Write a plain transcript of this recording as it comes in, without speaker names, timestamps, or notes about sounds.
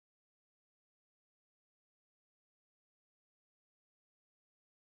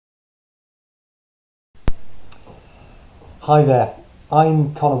Hi there,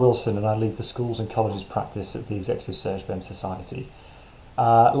 I'm Conor Wilson and I lead the schools and colleges practice at the Executive Search Firm Society.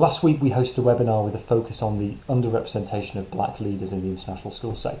 Last week we hosted a webinar with a focus on the underrepresentation of black leaders in the international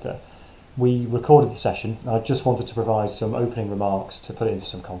school sector. We recorded the session and I just wanted to provide some opening remarks to put it into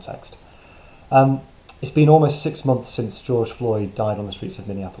some context. It's been almost 6 months since George Floyd died on the streets of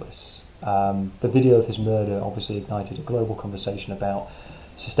Minneapolis. The video of his murder obviously ignited a global conversation about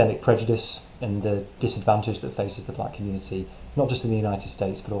systemic prejudice and the disadvantage that faces the black community, not just in the United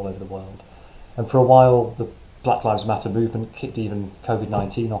States but all over the world. And for a while the Black Lives Matter movement kicked even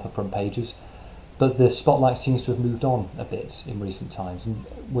COVID-19 off the front pages, but the spotlight seems to have moved on a bit in recent times, and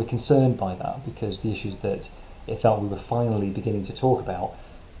we're concerned by that because the issues that it felt we were finally beginning to talk about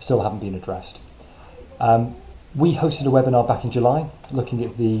still haven't been addressed. We hosted a webinar back in July looking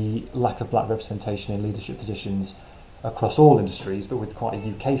at the lack of black representation in leadership positions across all industries, but with quite a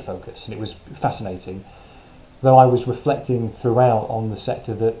UK focus, and it was fascinating, though I was reflecting throughout on the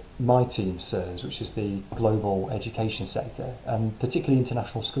sector that my team serves, which is the global education sector, and particularly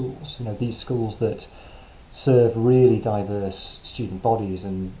international schools. You know, these schools that serve really diverse student bodies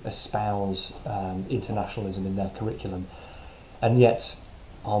and espouse internationalism in their curriculum, and yet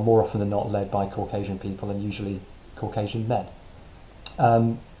are more often than not led by Caucasian people and usually Caucasian men.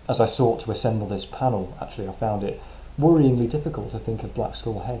 As I sought to assemble this panel, actually I found it worryingly difficult to think of black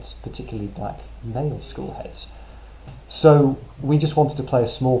school heads, particularly black male school heads. So we just wanted to play a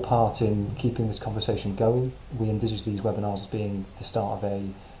small part in keeping this conversation going. We envisage these webinars as being the start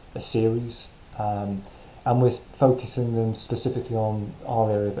of a series, and we're focusing them specifically on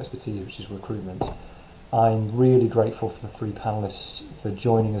our area of expertise, which is recruitment. I'm really grateful for the three panellists for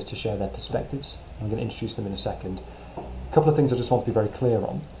joining us to share their perspectives. I'm going to introduce them in a second. A couple of things I just want to be very clear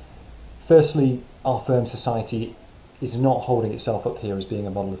on. Firstly, our firm Society is not holding itself up here as being a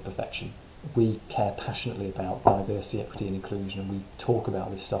model of perfection. We care passionately about diversity, equity and inclusion, and we talk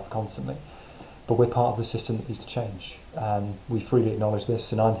about this stuff constantly. But we're part of the system that needs to change. We freely acknowledge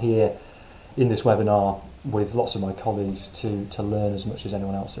this, and I'm here in this webinar with lots of my colleagues to learn as much as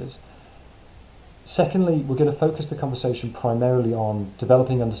anyone else is. Secondly, we're going to focus the conversation primarily on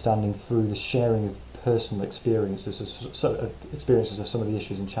developing understanding through the sharing of personal experiences of some of the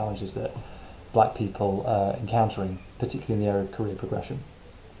issues and challenges that black people are encountering, particularly in the area of career progression.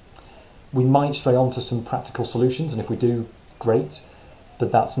 We might stray on to some practical solutions, and if we do, great,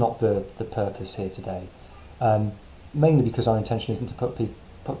 but that's not the purpose here today. Mainly because our intention isn't to put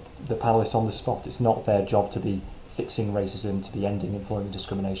the panellists on the spot. It's not their job to be fixing racism, to be ending employment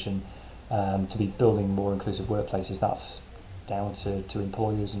discrimination, to be building more inclusive workplaces. That's down to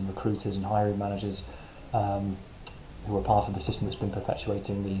employers and recruiters and hiring managers who are part of the system that's been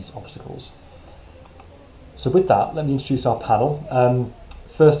perpetuating these obstacles. So with that, let me introduce our panel.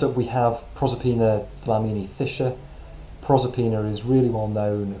 First up we have Proserpina Dhlamini Fisher. Proserpina is really well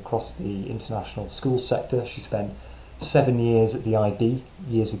known across the international school sector. She spent 7 years at the IB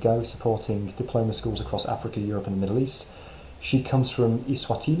years ago supporting diploma schools across Africa, Europe and the Middle East. She comes from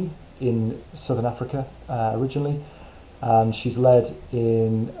Eswatini in southern Africa originally, and she's led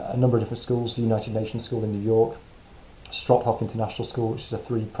in a number of different schools: the United Nations School in New York, Strophoff International School, which is a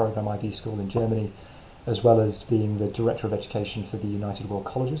 3-program IB school in Germany, as well as being the Director of Education for the United World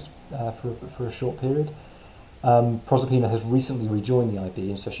Colleges for a short period. Proserpina has recently rejoined the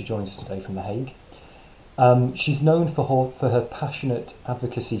IB, and so she joins us today from The Hague. She's known for her passionate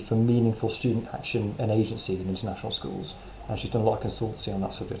advocacy for meaningful student action and agency in international schools, and she's done a lot of consultancy on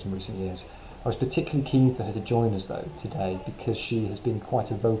that subject in recent years. I was particularly keen for her to join us though today because she has been quite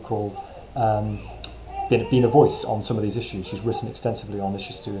a vocal, been a voice on some of these issues. She's written extensively on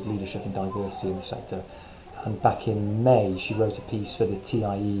issues to do with leadership and diversity in the sector, and back in May she wrote a piece for the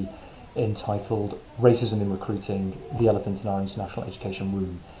TIE entitled "Racism in Recruiting, the Elephant in Our International Education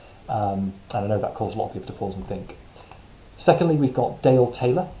Room," and I know that caused a lot of people to pause and think. Secondly, we've got Dale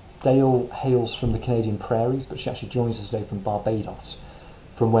Taylor. Dale hails from the Canadian prairies, but she actually joins us today from Barbados,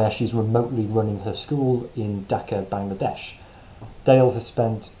 from where she's remotely running her school in Dhaka, Bangladesh. Dale has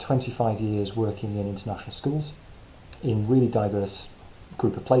spent 25 years working in international schools in really diverse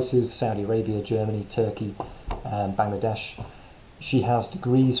group of places: Saudi Arabia, Germany, Turkey, and Bangladesh. She has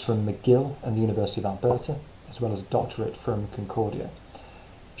degrees from McGill and the University of Alberta, as well as a doctorate from Concordia.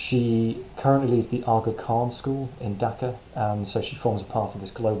 She currently leads the Aga Khan School in Dhaka, and so she forms a part of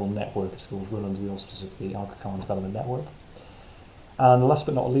this global network of schools run under the auspices of the Aga Khan Development Network. And last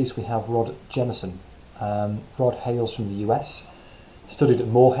but not least, we have Roderick Jemison. Rod hails from the US, studied at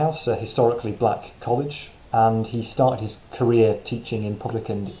Morehouse, a historically black college, and he started his career teaching in public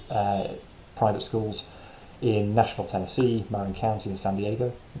and private schools in Nashville, Tennessee, Marin County, and San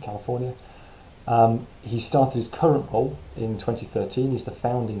Diego in California. He started his current role in 2013. He's the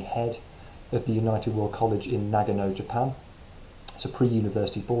founding head of the United World College in Nagano, Japan. It's a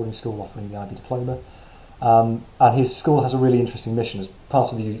pre-university boarding school offering the IB diploma. And his school has a really interesting mission as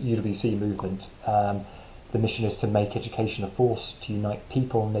part of the UWC movement. The mission is to make education a force to unite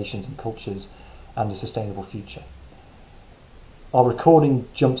people, nations and cultures and a sustainable future. Our recording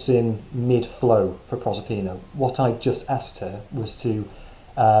jumps in mid-flow for Proserpina. What I just asked her was to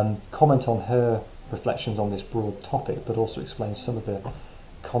comment on her reflections on this broad topic, but also explain some of the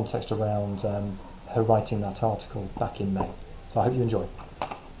context around her writing that article back in May. So I hope you enjoy.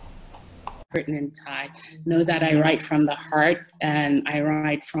 Pertinent. I know that I write from the heart and I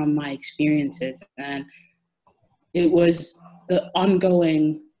write from my experiences, and it was the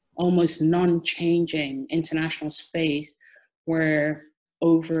ongoing, almost non-changing international space where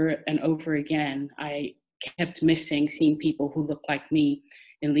over and over again I kept missing seeing people who looked like me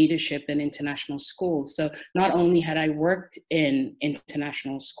in leadership in international schools. So not only had I worked in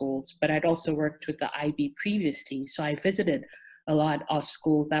international schools, but I'd also worked with the IB previously. So I visited a lot of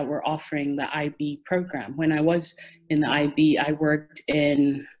schools that were offering the IB program. When I was in the IB, I worked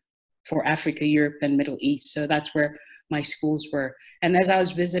for Africa, Europe, and Middle East. So that's where my schools were. And as I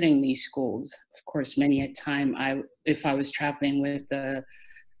was visiting these schools, of course, many a time, if I was traveling with a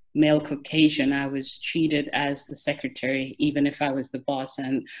male Caucasian, I was treated as the secretary, even if I was the boss.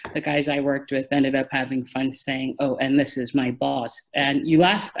 And the guys I worked with ended up having fun saying, "Oh, and this is my boss." And you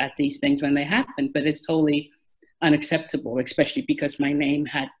laugh at these things when they happen, but it's totally unacceptable, especially because my name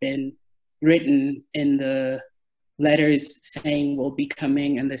had been written in the letters saying we'll be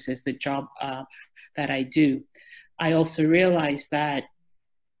coming and this is the job that I do. I also realized that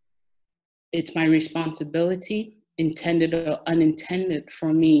it's my responsibility, intended or unintended,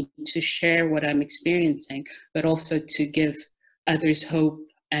 for me to share what I'm experiencing, but also to give others hope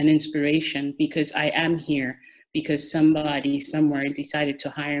and inspiration, because I am here because somebody somewhere decided to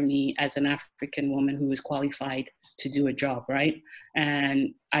hire me as an African woman who was qualified to do a job, right?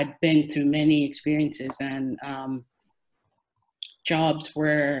 And I'd been through many experiences and jobs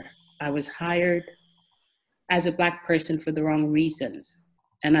where I was hired as a Black person for the wrong reasons.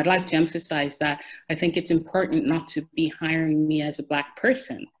 And I'd like to emphasize that I think it's important not to be hiring me as a Black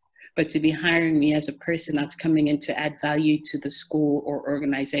person, but to be hiring me as a person that's coming in to add value to the school or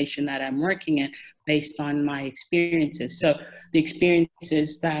organization that I'm working in based on my experiences. So the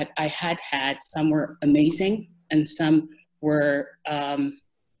experiences that I had, some were amazing and some were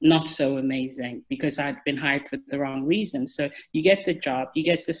not so amazing because I'd been hired for the wrong reasons. So you get the job, you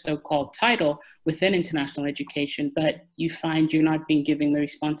get the so-called title within international education, but you find you're not being given the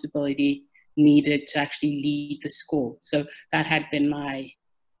responsibility needed to actually lead the school. So that had been my,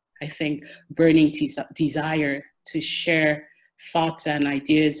 I think, burning desire to share thoughts and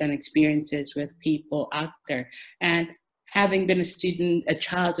ideas and experiences with people out there. And having been a student, a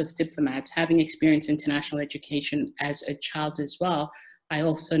child of diplomats, having experienced international education as a child as well, I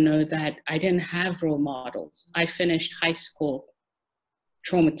also know that I didn't have role models. I finished high school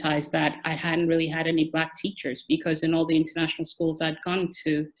traumatized that I hadn't really had any Black teachers, because in all the international schools I'd gone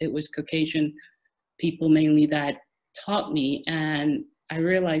to, it was Caucasian people mainly that taught me. And I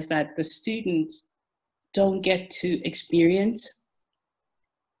realized that the students don't get to experience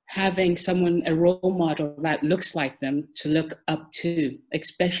having someone, a role model that looks like them to look up to,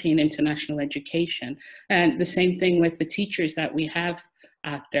 especially in international education. And the same thing with the teachers that we have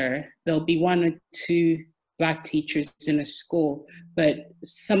out there. There'll be one or two Black teachers in a school, but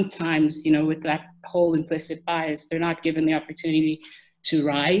sometimes, you know, with that whole implicit bias, they're not given the opportunity to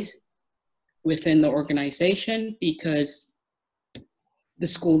rise within the organization because the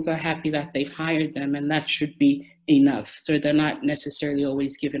schools are happy that they've hired them, and that should be enough. So they're not necessarily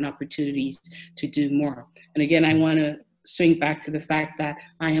always given opportunities to do more. And again, I want to swing back to the fact that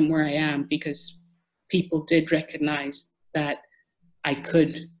I am where I am because people did recognize that I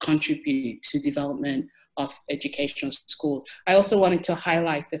could contribute to development of educational schools. I also wanted to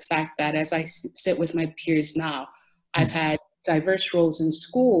highlight the fact that as I sit with my peers now, I've had diverse roles in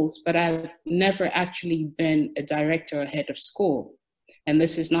schools, but I've never actually been a director or head of school. And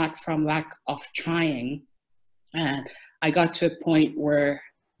this is not from lack of trying. And I got to a point where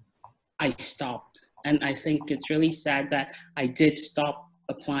I stopped. And I think it's really sad that I did stop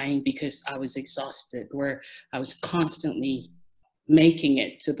applying because I was exhausted, where I was constantly making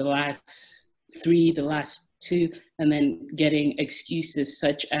it to the last 3, the last 2, and then getting excuses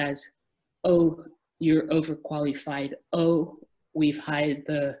such as, oh, you're overqualified. Oh, we've hired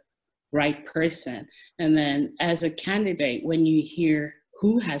the right person. And then as a candidate, when you hear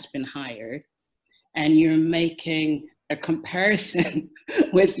who has been hired and you're making a comparison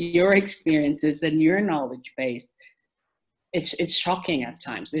with your experiences and your knowledge base, it's shocking at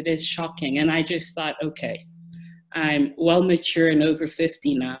times. It is shocking. And I just thought, okay, I'm well mature and over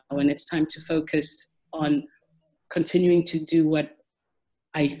 50 now, and it's time to focus on continuing to do what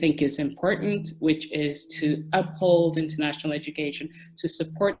I think is important, which is to uphold international education, to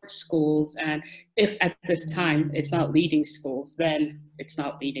support schools. And if at this time it's not leading schools, then it's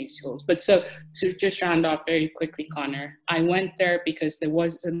not leading schools. But so to just round off very quickly, Conor, I went there because there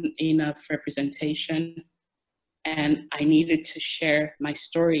wasn't enough representation, and I needed to share my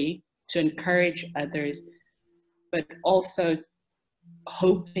story to encourage others, but also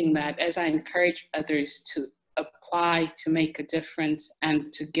hoping that as I encourage others to apply, to make a difference,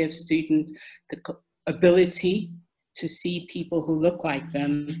 and to give students the ability to see people who look like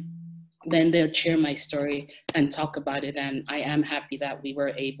them, then they'll share my story and talk about it. And I am happy that we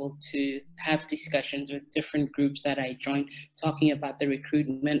were able to have discussions with different groups that I joined, talking about the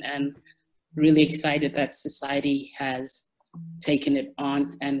recruitment, and really excited that society has taken it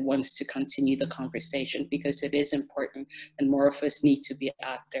on and wants to continue the conversation, because it is important and more of us need to be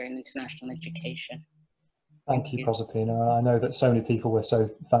out there in international education. Thank you, Proserpina. I know that so many people were so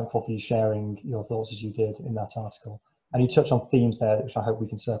thankful for you sharing your thoughts as you did in that article. And you touched on themes there, which I hope we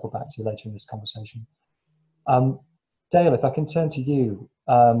can circle back to later in this conversation. Dale, if I can turn to you,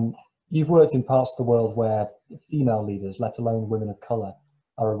 you've worked in parts of the world where female leaders, let alone women of colour,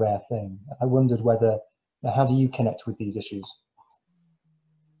 are a rare thing. I wondered whether, how do you connect with these issues?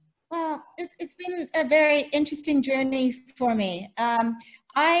 Well, it's been a very interesting journey for me.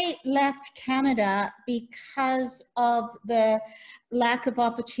 I left Canada because of the lack of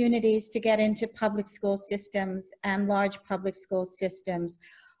opportunities to get into public school systems and large public school systems.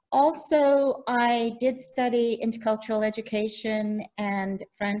 Also, I did study intercultural education and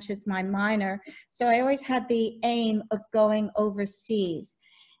French as my minor, so I always had the aim of going overseas.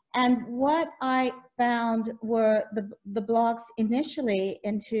 And what I found were the blocks initially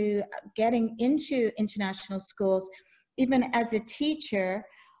into getting into international schools, even as a teacher,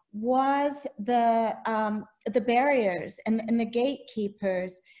 was the barriers and the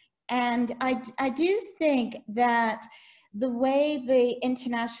gatekeepers. And I do think that the way the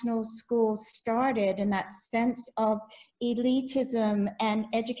international schools started, in that sense of elitism and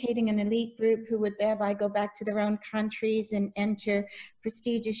educating an elite group who would thereby go back to their own countries and enter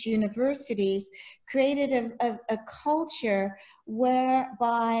prestigious universities, created a culture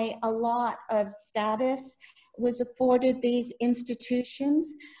whereby a lot of status was afforded these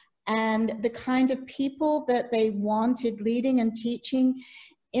institutions, and the kind of people that they wanted leading and teaching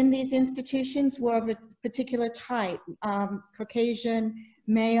in these institutions were of a particular type, Caucasian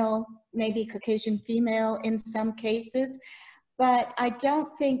male, maybe Caucasian female in some cases, but I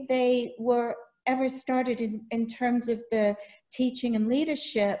don't think they were ever started in terms of the teaching and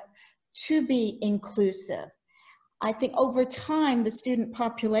leadership to be inclusive. I think over time, the student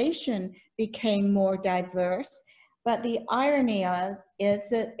population became more diverse, but the irony is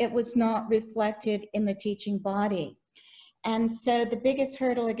that it was not reflected in the teaching body. And so the biggest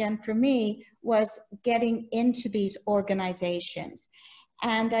hurdle again for me was getting into these organizations.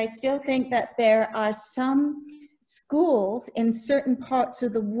 And I still think that there are some schools in certain parts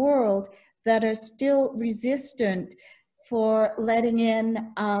of the world that are still resistant for letting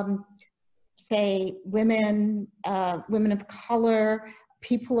in, say, women, women of color,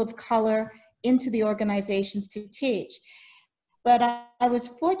 people of color into the organizations to teach. But I was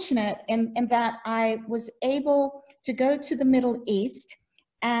fortunate in that I was able to go to the Middle East,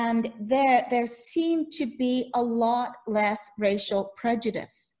 and there seemed to be a lot less racial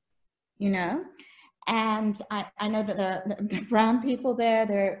prejudice, you know? And I know that there are brown people there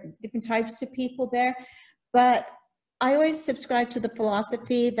are different types of people there, but I always subscribe to the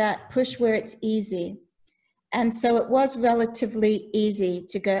philosophy that push where it's easy. And so it was relatively easy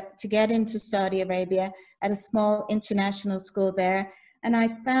to get into Saudi Arabia at a small international school there. And I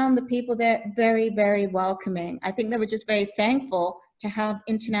found the people there very, very welcoming. I think they were just very thankful to have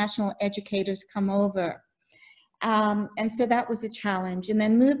international educators come over. And so that was a challenge. And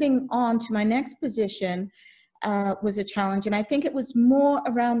then moving on to my next position was a challenge. And I think it was more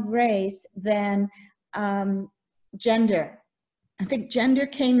around race than gender. I think gender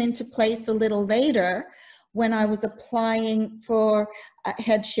came into place a little later when I was applying for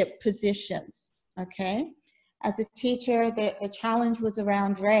headship positions, okay? As a teacher, the challenge was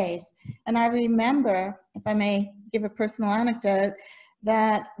around race. And I remember, if I may give a personal anecdote,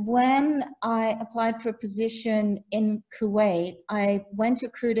 that when I applied for a position in Kuwait, I went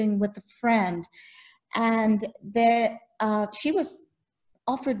recruiting with a friend, and she was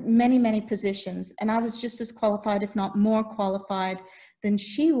offered many, many positions, and I was just as qualified, if not more qualified, than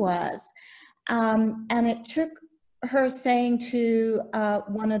she was. And it took her saying to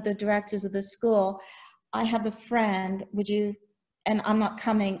one of the directors of the school, I have a friend, would you, and I'm not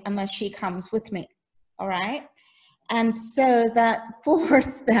coming unless she comes with me, all right? And so that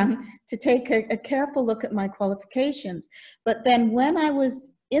forced them to take a careful look at my qualifications. But then when I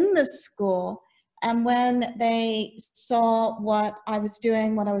was in the school, and when they saw what I was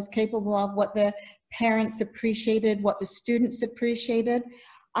doing, what I was capable of, what the parents appreciated, what the students appreciated,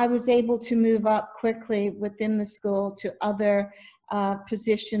 I was able to move up quickly within the school to other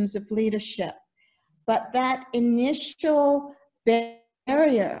positions of leadership. But that initial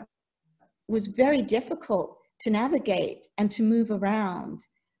barrier was very difficult to navigate and to move around.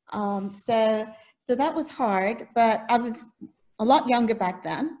 So that was hard, but I was a lot younger back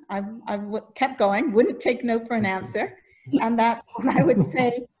then. I kept going, wouldn't take no for an answer. And that's when I would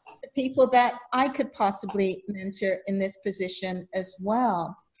say the people that I could possibly mentor in this position as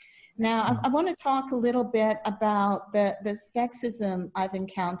well. Now, I want to talk a little bit about the sexism I've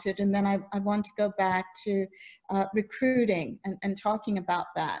encountered, and then I want to go back to recruiting and talking about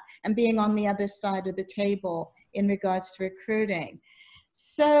that, and being on the other side of the table in regards to recruiting.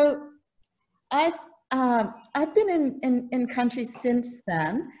 So I've been in countries since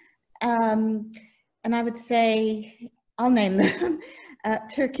then, and I would say, I'll name them,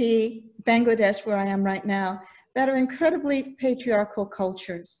 Turkey, Bangladesh, where I am right now, that are incredibly patriarchal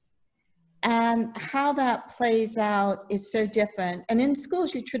cultures. And how that plays out is so different. And in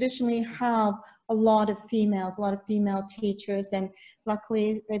schools, you traditionally have a lot of females, a lot of female teachers, and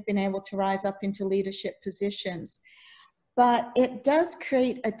luckily they've been able to rise up into leadership positions. But it does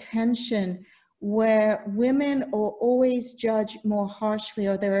create a tension where women are always judged more harshly,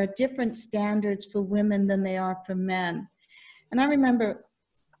 or there are different standards for women than they are for men. And I remember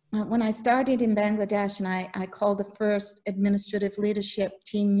when I started in Bangladesh, and I called the first administrative leadership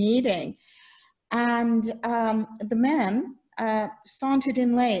team meeting, and the men sauntered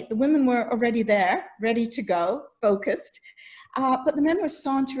in late. The women were already there, ready to go, focused, but the men were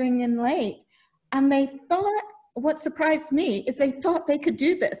sauntering in late. And they thought, what surprised me is they thought they could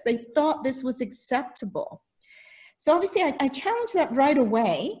do this. They thought this was acceptable. So obviously I challenged that right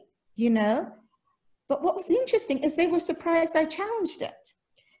away, you know, but what was interesting is they were surprised I challenged it.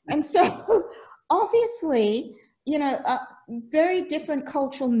 And so obviously, you know, very different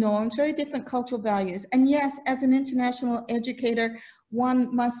cultural norms, very different cultural values. And yes, as an international educator,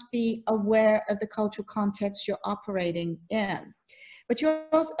 one must be aware of the cultural context you're operating in. But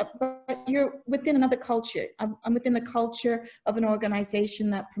you're within another culture. I'm within the culture of an organization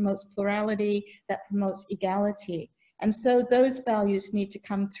that promotes plurality, that promotes equality. And so those values need to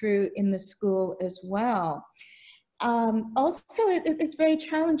come through in the school as well. Also, it's very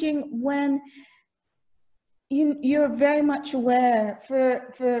challenging when you're very much aware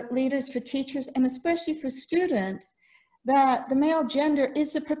for leaders, for teachers, and especially for students, that the male gender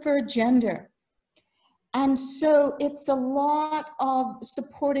is the preferred gender. And so it's a lot of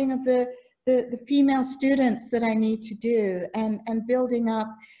supporting of the female students that I need to do, and building up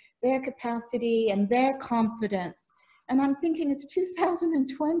their capacity and their confidence. And I'm thinking, it's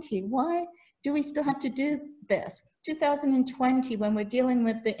 2020. Why do we still have to do this? 2020, when we're dealing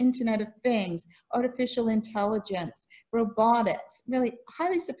with the Internet of Things, artificial intelligence, robotics, really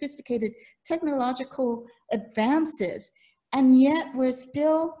highly sophisticated technological advances, and yet we're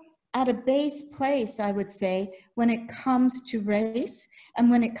still at a base place, I would say, when it comes to race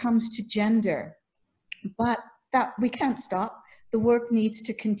and when it comes to gender. But that we can't stop. The work needs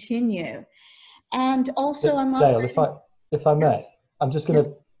to continue. And also, Dale, if I may, I'm just going to,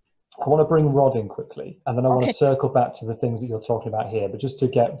 I want to bring Rod in quickly, and then I want to circle back to the things that you're talking about here, but just to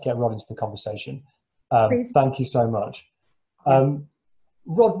get Rod into the conversation. Thank you so much.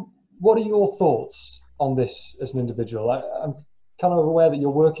 Rod, what are your thoughts on this as an individual? I'm kind of aware that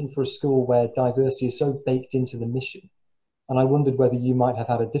you're working for a school where diversity is so baked into the mission, and I wondered whether you might have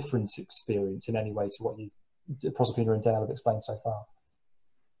had a different experience in any way to what you, Proserpina and Dale, have explained so far.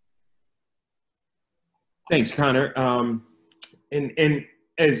 Thanks, Conor. And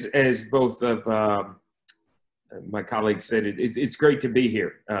as both of my colleagues said, it's great to be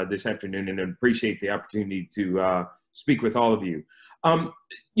here this afternoon, and I appreciate the opportunity to speak with all of you.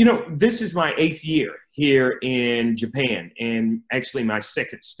 You know, this is my 8th year here in Japan, and actually my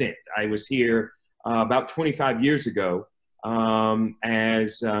 2nd stint. I was here about 25 years ago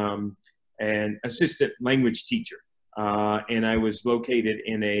as an assistant language teacher. And I was located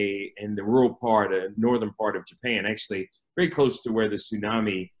in the rural part, northern part of Japan, actually very close to where the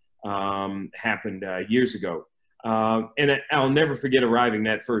tsunami happened years ago. I'll never forget arriving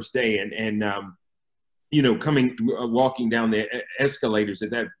that first day and walking down the escalators at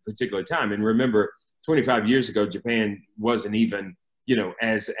that particular time. And remember, 25 years ago, Japan wasn't even,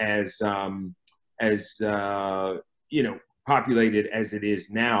 as populated as it is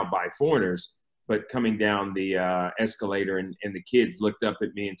now by foreigners. But coming down the escalator and the kids looked up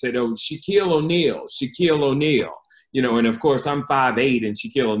at me and said, "Oh, Shaquille O'Neal, Shaquille O'Neal." And of course I'm 5'8" and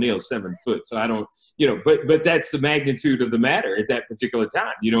Shaquille O'Neal's 7 foot. So I don't, but that's the magnitude of the matter at that particular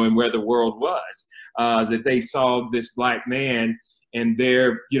time, and where the world was, that they saw this black man and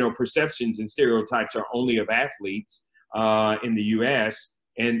their, perceptions and stereotypes are only of athletes in the US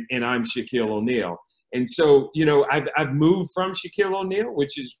and I'm Shaquille O'Neal. And so, I've moved from Shaquille O'Neal,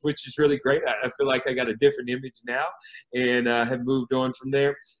 which is really great. I feel like I got a different image now and have moved on from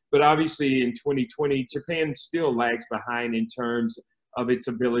there. But obviously in 2020, Japan still lags behind in terms of its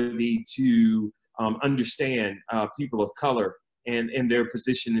ability to understand people of color and their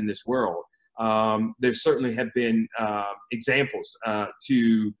position in this world. There certainly have been examples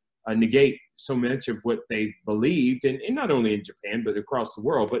to negate so much of what they've believed, and not only in Japan, but across the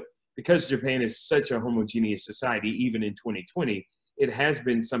world. But because Japan is such a homogeneous society, even in 2020, it has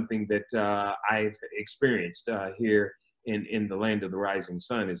been something that I've experienced here in the land of the rising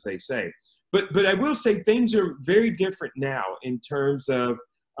sun, as they say. But I will say things are very different now in terms of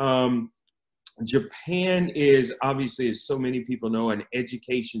Japan is obviously, as so many people know, an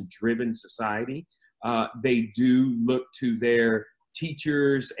education-driven society. They do look to their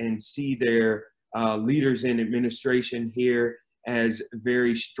teachers and see their leaders in administration here as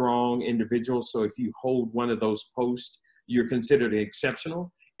very strong individuals. So if you hold one of those posts, you're considered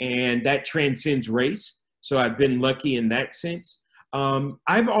exceptional, and that transcends race. So I've been lucky in that sense.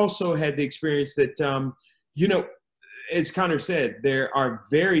 I've also had the experience that, as Conor said, there are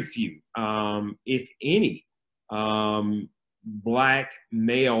very few, if any, black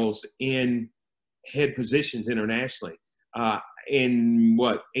males in head positions internationally. In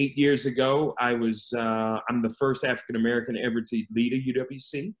 8 years ago, I'm the first African-American ever to lead a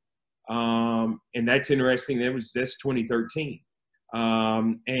UWC. And that's interesting. That's 2013.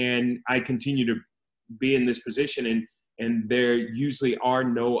 And I continue to be in this position, and there usually are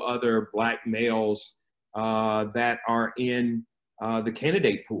no other black males that are in the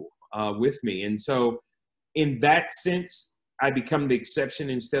candidate pool with me. And so in that sense, I become the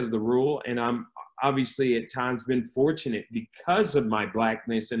exception instead of the rule. And I'm obviously at times been fortunate because of my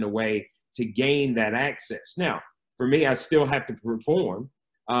blackness in a way to gain that access. Now, for me, I still have to perform.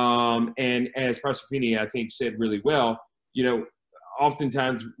 And as Proserpina, I think, said really well,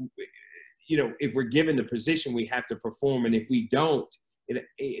 oftentimes, if we're given the position, we have to perform. And if we don't,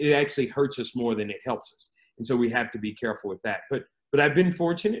 it actually hurts us more than it helps us. And so we have to be careful with that. But I've been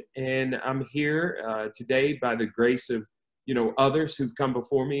fortunate, and I'm here today by the grace of others who've come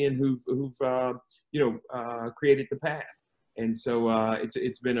before me and who've created the path. And so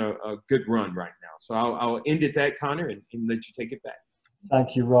it's been a good run right now. So I'll end at that, Conor, and let you take it back.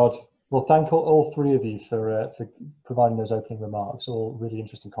 Thank you, Rod. Well, thank all three of you for providing those opening remarks. All really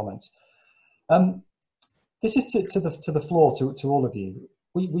interesting comments. This is to the floor to all of you.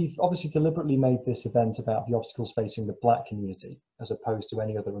 We've obviously deliberately made this event about the obstacles facing the black community as opposed to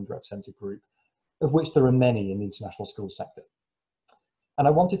any other underrepresented group, of which there are many in the international schools sector. And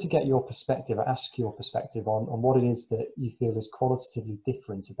I wanted to get your perspective, ask your perspective on what it is that you feel is qualitatively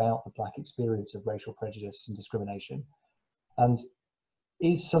different about the black experience of racial prejudice and discrimination. And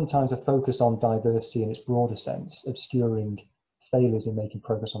is sometimes a focus on diversity in its broader sense obscuring failures in making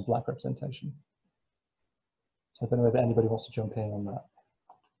progress on black representation? So I don't know whether anybody wants to jump in on that.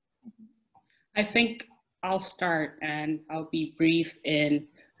 I think I'll start, and I'll be brief. I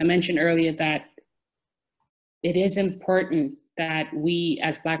mentioned earlier that it is important that we,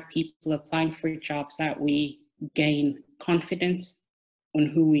 as Black people applying for jobs, that we gain confidence on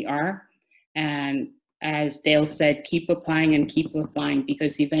who we are. And as Dale said, keep applying and keep applying,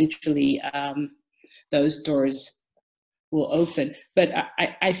 because eventually those doors will open. But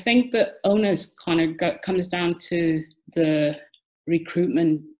I think the onus, Conor, comes down to the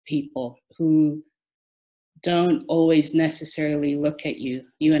recruitment people who don't always necessarily look at you.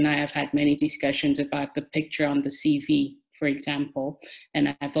 You and I have had many discussions about the picture on the CV, for example,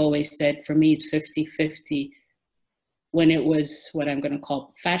 and I've always said, for me, it's 50-50. When it was what I'm going to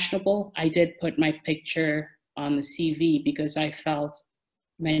call fashionable, I did put my picture on the CV because I felt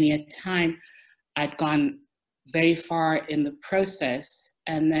many a time I'd gone very far in the process,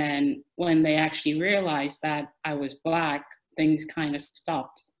 and then when they actually realized that I was Black, things kind of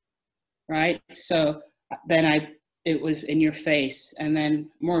stopped, right? So then it was in your face. And then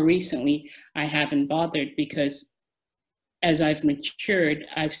more recently, I haven't bothered because as I've matured,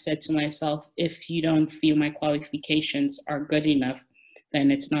 I've said to myself, if you don't feel my qualifications are good enough,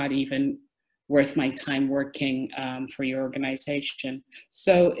 then it's not even worth my time working for your organization.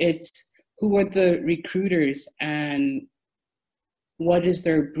 So it's who are the recruiters and what is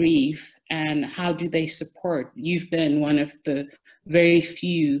their brief and how do they support? You've been one of the very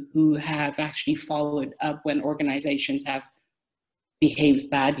few who have actually followed up when organizations have behaved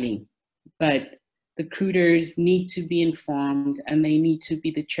badly. But the recruiters need to be informed and they need to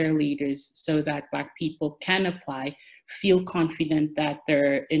be the cheerleaders so that Black people can apply, feel confident that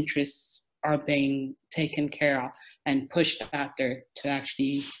their interests are being taken care of and pushed out there to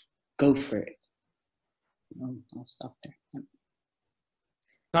actually go for it. I'll stop there.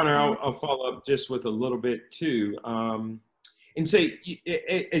 Conor, I'll follow up just with a little bit too, and say,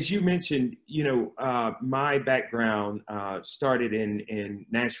 as you mentioned, you know, my background started in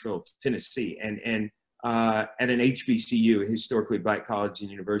Nashville, Tennessee, and at an HBCU, historically Black college and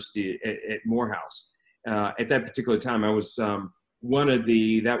university at Morehouse. At that particular time, I was one of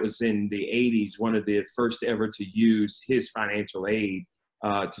the, that was in the 80s, one of the first ever to use his financial aid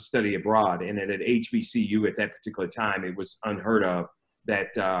to study abroad. And at an HBCU at that particular time, it was unheard of that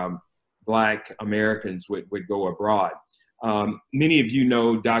Black Americans would go abroad. Many of you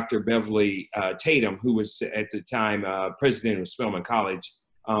know Dr. Beverly Tatum, who was at the time president of Spelman College,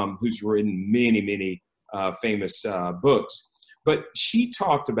 who's written many, many famous books. But she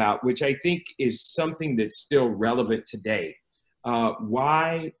talked about, which I think is something that's still relevant today,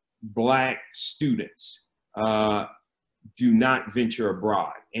 why Black students do not venture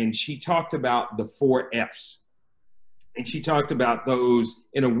abroad. And she talked about the 4 F's. And she talked about those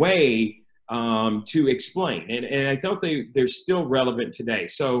in a way to explain. And I thought they're still relevant today.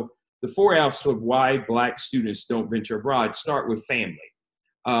 So the 4 F's of why Black students don't venture abroad start with family.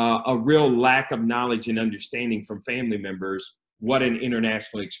 A real lack of knowledge and understanding from family members what an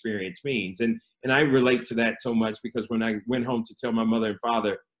international experience means. And I relate to that so much because when I went home to tell my mother and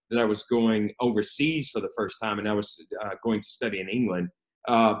father that I was going overseas for the first time and I was going to study in England,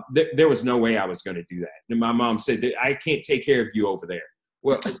 there was no way I was going to do that. And my mom said that I can't take care of you over there.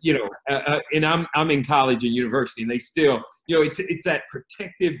 Well, you know, and I'm in college and university, and they still, you know, it's that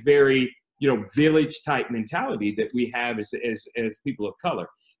protective, very, you know, village type mentality that we have as people of color.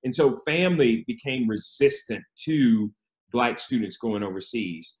 And so family became resistant to Black students going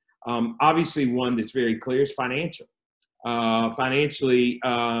overseas. Obviously, one that's very clear is financial. Financially,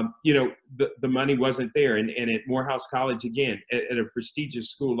 you know, the money wasn't there. And at Morehouse College, again, at a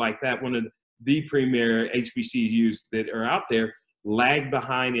prestigious school like that, one of the premier HBCUs that are out there, lagged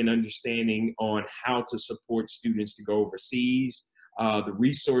behind in understanding on how to support students to go overseas. The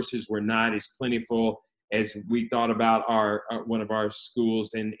resources were not as plentiful as we thought about one of our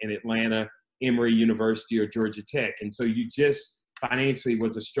schools in Atlanta, Emory University or Georgia Tech. And so you just financially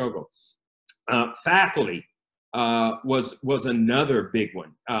was a struggle. Faculty was another big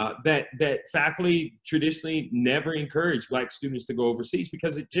one. That faculty traditionally never encouraged Black students to go overseas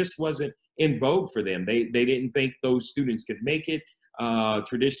because it just wasn't in vogue for them. They didn't think those students could make it.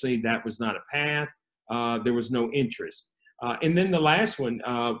 Traditionally, that was not a path. There was no interest. And then the last one,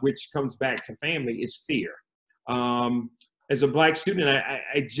 which comes back to family, is fear. As a Black student,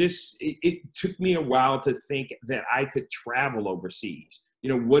 it took me a while to think that I could travel overseas. You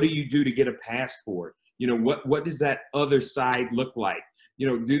know, what do you do to get a passport? You know, what does that other side look like? You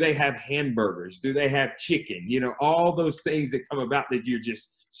know, do they have hamburgers? Do they have chicken? You know, all those things that come about that you're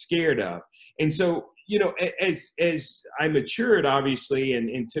just scared of. And so, you know, as I matured, obviously,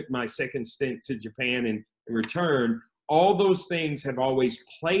 and took my second stint to Japan and returned, all those things have always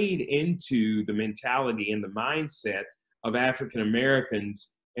played into the mentality and the mindset of African Americans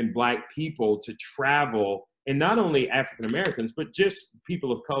and Black people to travel, and not only African Americans, but just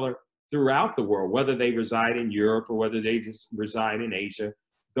people of color throughout the world, whether they reside in Europe or whether they just reside in Asia.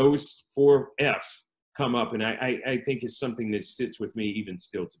 Those 4 F's come up, and I think it's something that sits with me even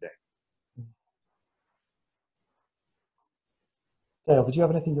still today. Dale, did you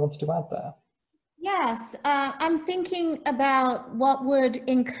have anything you wanted to add there? Yes, I'm thinking about what would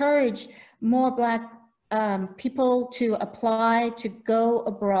encourage more Black people to apply to go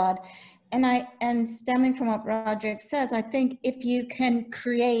abroad. And stemming from what Roderick says, I think if you can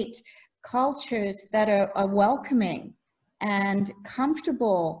create cultures that are welcoming and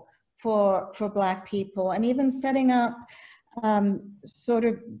comfortable for Black people, and even setting up sort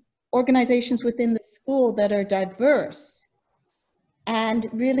of organizations within the school that are diverse, and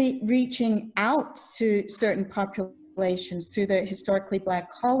really reaching out to certain populations through the historically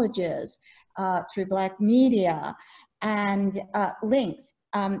Black colleges, through Black media and links.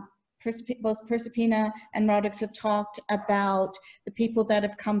 both Proserpina and Roderick have talked about the people that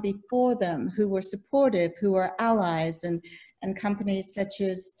have come before them who were supportive, who were allies, and companies such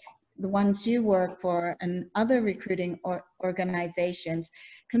as the ones you work for and other recruiting organizations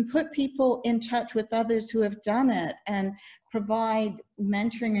can put people in touch with others who have done it and provide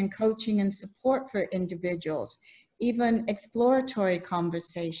mentoring and coaching and support for individuals, even exploratory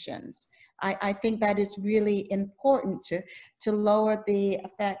conversations. I think that is really important to lower the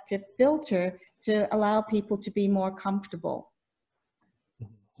affective filter to allow people to be more comfortable.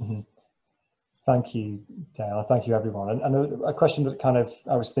 Mm-hmm. Thank you, Dale. Thank you, everyone. And a question that kind of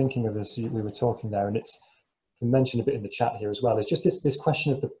I was thinking of as we were talking there, and it's been mentioned a bit in the chat here as well, is just this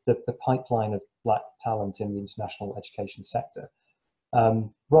question of the pipeline of Black talent in the international education sector.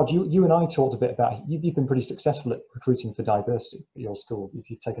 Rod, you and I talked a bit about, you've been pretty successful at recruiting for diversity at your school.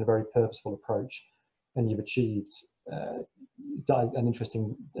 You've taken a very purposeful approach and you've achieved an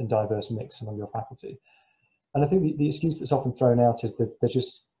interesting and diverse mix among your faculty. And I think the excuse that's often thrown out is that they're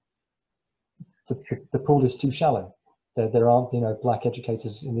just, the pool is too shallow. There aren't, Black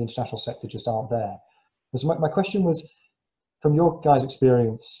educators in the international sector just aren't there. And so my question was, from your guys'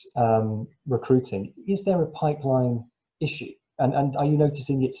 experience recruiting, is there a pipeline issue? And are you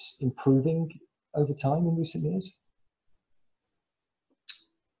noticing it's improving over time in recent years?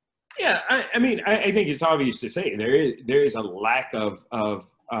 Yeah, I mean, I think it's obvious to say there is a lack of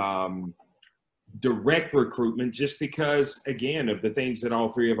direct recruitment just because, again, of the things that all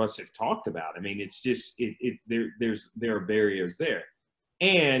three of us have talked about. I mean, it's just there are barriers there,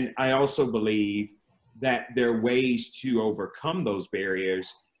 and I also believe that there are ways to overcome those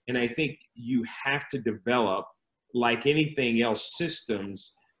barriers. And I think you have to develop, like anything else,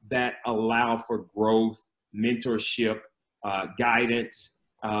 systems that allow for growth, mentorship, guidance,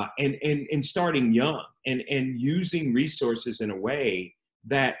 and starting young and using resources in a way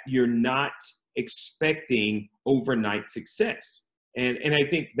that you're not expecting overnight success. And I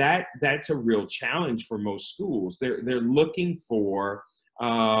think that's a real challenge for most schools. They're looking for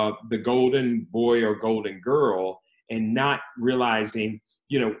the golden boy or golden girl and not realizing,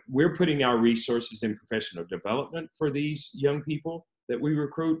 we're putting our resources in professional development for these young people that we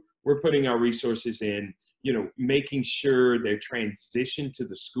recruit. We're putting our resources in, making sure their transition to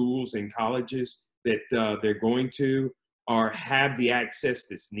the schools and colleges that they're going to or have the access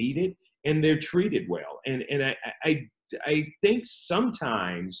that's needed, and they're treated well. And I think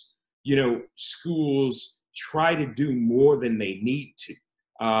sometimes, schools try to do more than they need to.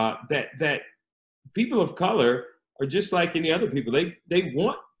 That people of color are just like any other people. They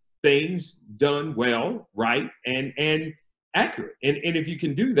want things done well, right, and accurate. And if you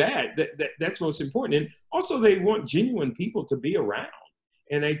can do that, that's most important. And also they want genuine people to be around.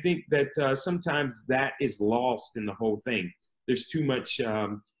 And I think that sometimes that is lost in the whole thing. There's too much,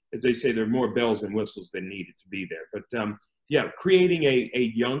 as they say, there are more bells and whistles than needed to be there. But yeah, creating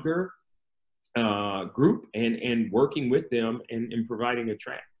a younger group and working with them and providing a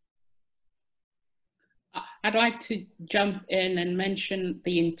track. I'd like to jump in and mention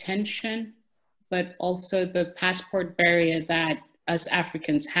the intention, but also the passport barrier that us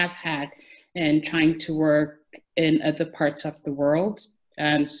Africans have had in trying to work in other parts of the world.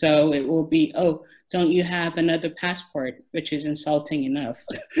 And so it will be, oh, don't you have another passport, which is insulting enough.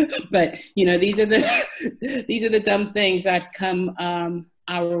 But these are the dumb things that come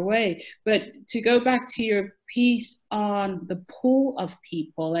our way. But to go back to your piece on the pool of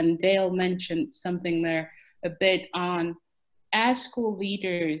people, and Dale mentioned something there a bit on, as school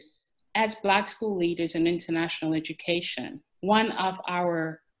leaders, as Black school leaders in international education, one of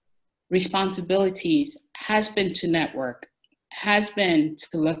our responsibilities has been to network, has been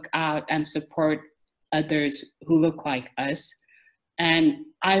to look out and support others who look like us. And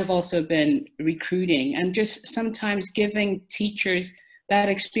I've also been recruiting and just sometimes giving teachers that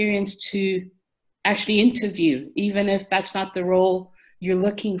experience to actually interview, even if that's not the role you're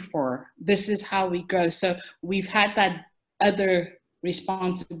looking for. This is how we grow. So we've had that other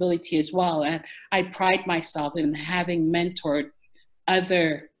responsibility as well. And I pride myself in having mentored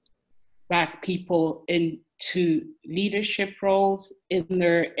other Black people into leadership roles in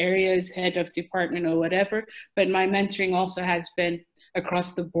their areas, head of department or whatever. But my mentoring also has been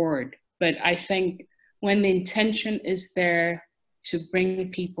across the board. But I think when the intention is there to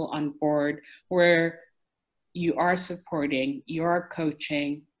bring people on board, where you are supporting, you are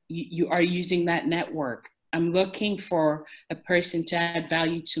coaching, you are using that network. I'm looking for a person to add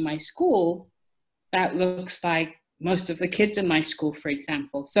value to my school that looks like most of the kids in my school, for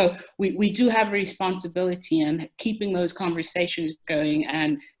example. So we do have a responsibility in keeping those conversations going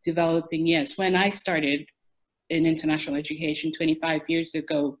and developing. Yes, when I started in international education 25 years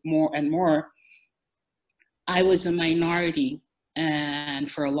ago, more and more, I was a minority,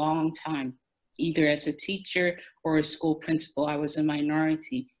 and for a long time, either as a teacher or a school principal, I was a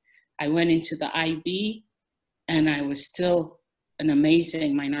minority. I went into the IB and I was still an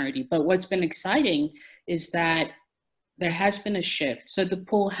amazing minority. But what's been exciting is that there has been a shift. So the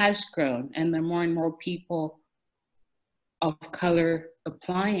pool has grown and there are more and more people of color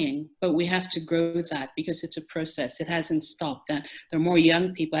applying, but we have to grow that because it's a process. It hasn't stopped. And there are more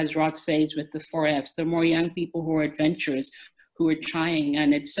young people, as Rod says with the 4Fs, there are more young people who are adventurous, who are trying.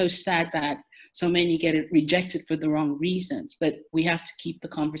 And it's so sad that so many get it rejected for the wrong reasons, but we have to keep the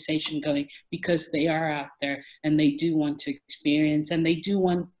conversation going because they are out there and they do want to experience and they do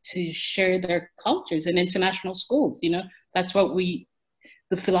want to share their cultures in international schools. You know, that's what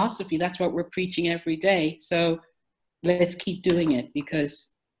the philosophy, that's what we're preaching every day. So let's keep doing it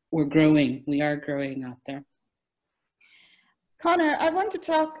because we're growing. We are growing out there. Conor, I want to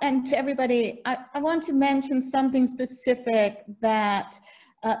talk, and to everybody, I want to mention something specific that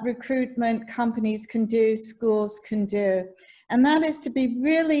recruitment companies can do, schools can do, and that is to be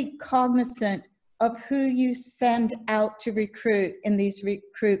really cognizant of who you send out to recruit in these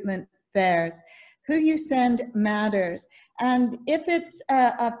recruitment fairs. Who you send matters. And if it's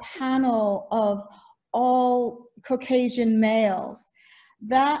a panel of all Caucasian males,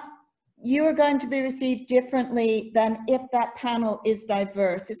 that you are going to be received differently than if that panel is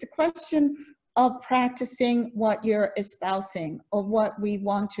diverse. It's a question of practicing what you're espousing or what we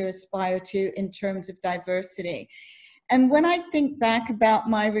want to aspire to in terms of diversity. And when I think back about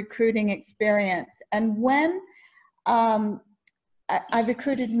my recruiting experience, and when I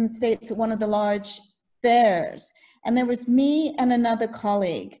recruited in the States at one of the large fairs, and there was me and another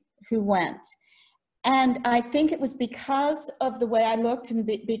colleague who went. And I think it was because of the way I looked and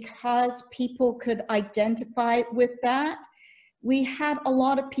because people could identify with that, we had a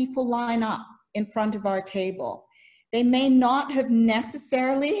lot of people line up in front of our table. They may not have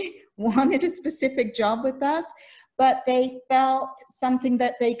necessarily wanted a specific job with us, but they felt something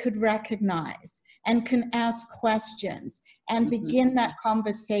that they could recognize and can ask questions and begin that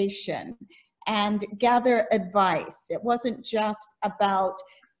conversation and gather advice. It wasn't just about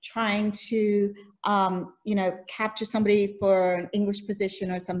trying to, capture somebody for an English position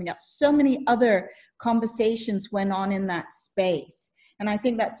or something else. So many other conversations went on in that space. And I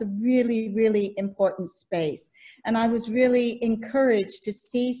think that's a really, really important space. And I was really encouraged to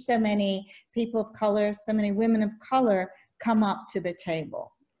see so many people of color, so many women of color come up to the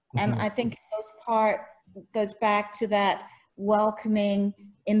table. And I think most part goes back to that welcoming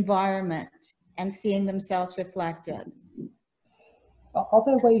environment and seeing themselves reflected. Are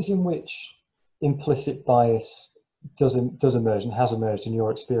there ways in which implicit bias does emerge and has emerged in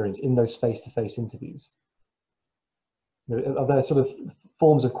your experience in those face-to-face interviews? Are there sort of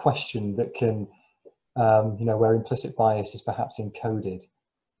forms of question that can, where implicit bias is perhaps encoded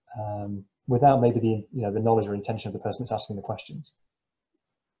without maybe the knowledge or intention of the person that's asking the questions?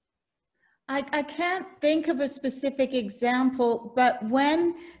 I can't think of a specific example, but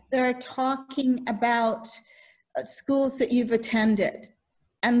when they're talking about schools that you've attended,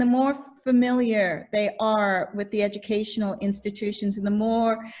 and the more familiar they are with the educational institutions and the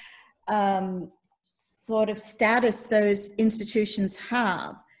more sort of status those institutions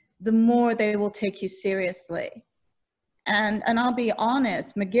have, the more they will take you seriously. And I'll be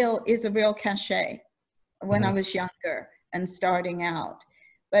honest, McGill is a real cachet when I was younger and starting out.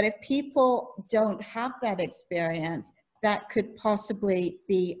 But if people don't have that experience, that could possibly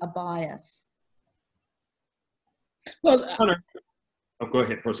be a bias. Well, go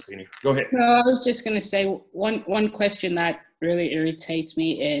ahead, Proserpina. Go ahead. No, I was just going to say one question that really irritates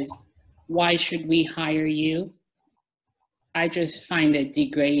me is, why should we hire you? I just find it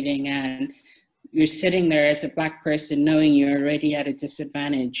degrading, and you're sitting there as a Black person knowing you're already at a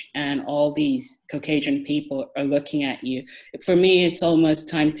disadvantage and all these Caucasian people are looking at you. For me, it's almost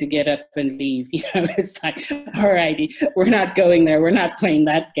time to get up and leave. It's like, all righty, we're not going there. We're not playing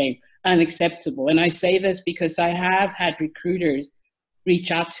that game. Unacceptable. And I say this because I have had recruiters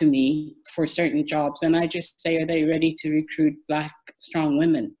reach out to me for certain jobs, and I just say, are they ready to recruit Black strong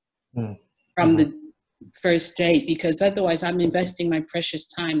women from the first day? Because otherwise I'm investing my precious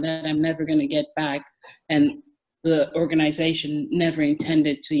time that I'm never going to get back, and the organization never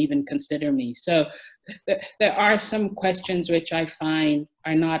intended to even consider me. So there are some questions which I find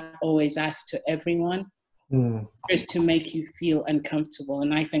are not always asked to everyone, just to make you feel uncomfortable.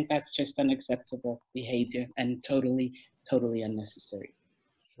 And I think that's just unacceptable behavior and totally unnecessary.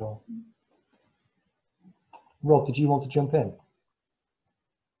 Sure. Rod, did you want to jump in?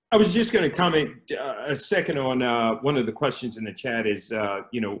 I was just going to comment a second on one of the questions in the chat is,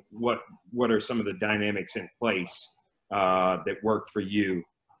 you know, what are some of the dynamics in place that work for you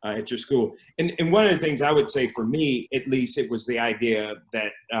at your school? And one of the things I would say for me, at least, it was the idea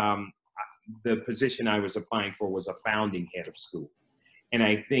that the position I was applying for was a founding head of school. And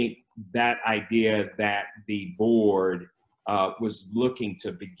I think that idea that the board was looking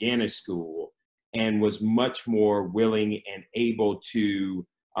to begin a school and was much more willing and able to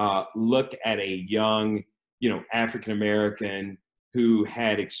look at a young, you know, African-American who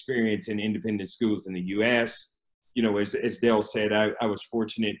had experience in independent schools in the U.S. You know, as Dale said, I was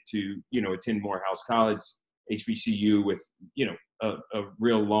fortunate to, you know, attend Morehouse College, HBCU, with, you know, a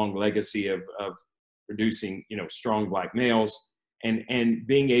real long legacy of producing, you know, strong Black males. And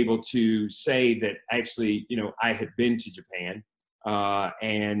being able to say that actually, you know, I had been to Japan,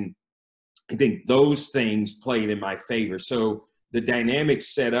 and I think those things played in my favor. So the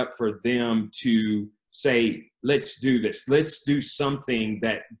dynamics set up for them to say, let's do this. Let's do something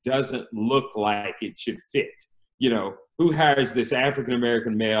that doesn't look like it should fit. You know, who hires this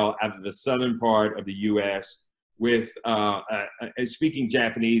African-American male out of the southern part of the U.S. with speaking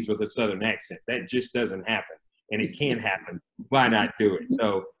Japanese with a southern accent? That just doesn't happen. And it can't happen. Why not do it?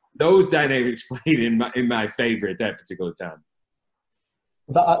 So those dynamics played in my favor at that particular time.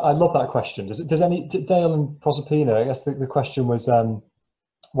 I love that question. Does any, Dale and Proserpina, I guess the question was,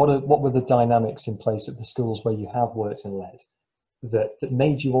 what were the dynamics in place at the schools where you have worked and led that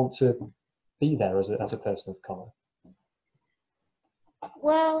made you want to be there as a person of colour?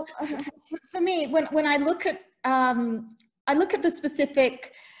 Well, for me, when I look at the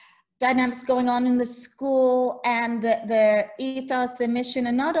specific dynamics going on in the school and the ethos, the mission,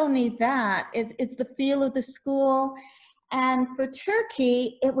 and not only that, it's the feel of the school. And for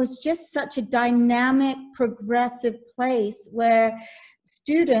Turkey, it was just such a dynamic, progressive place where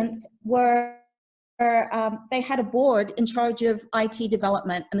students were, they had a board in charge of IT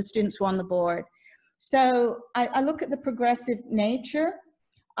development, and the students were on the board. So I look at the progressive nature.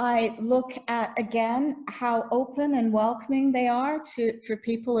 I look at, again, how open and welcoming they are for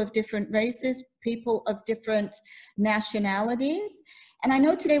people of different races, people of different nationalities. And I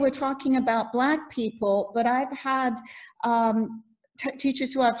know today we're talking about Black people, but I've had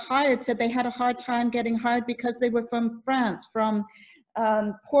teachers who I've hired said they had a hard time getting hired because they were from France, from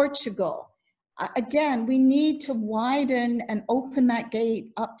Portugal. Again, we need to widen and open that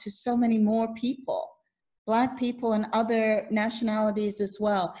gate up to so many more people. Black people and other nationalities as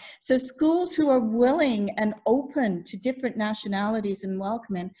well. So schools who are willing and open to different nationalities and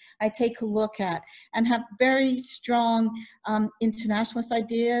welcoming, I take a look at, and have very strong internationalist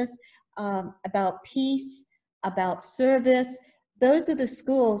ideas about peace, about service. Those are the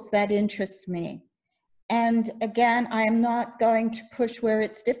schools that interest me. And again, I am not going to push where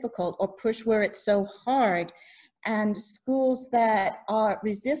it's difficult or push where it's so hard. And schools that are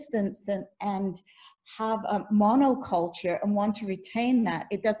resistant and have a monoculture and want to retain that,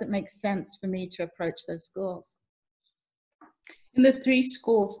 it doesn't make sense for me to approach those schools. In the 3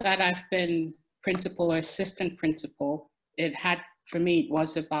 schools that I've been principal or assistant principal, for me, it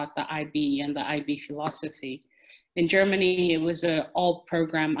was about the IB and the IB philosophy. In Germany, it was an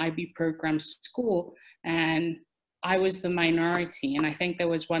all-program, IB program school, and I was the minority, and I think there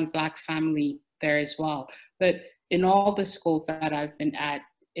was one Black family there as well. But in all the schools that I've been at,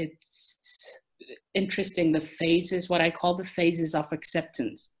 it's interesting, the phases, what I call the phases of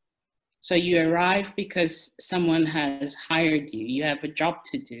acceptance. So you arrive because someone has hired you, you have a job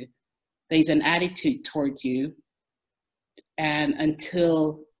to do, there's an attitude towards you, and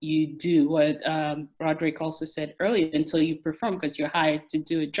until you do what Roderick also said earlier, until you perform, because you're hired to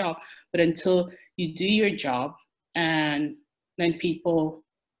do a job, but until you do your job, and then people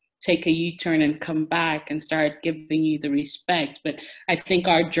take a U-turn and come back and start giving you the respect. But I think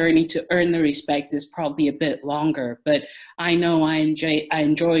our journey to earn the respect is probably a bit longer. But I know I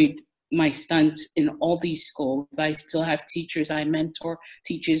enjoyed my stunts in all these schools. I still have teachers I mentor,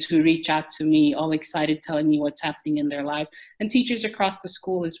 teachers who reach out to me, all excited, telling me what's happening in their lives, and teachers across the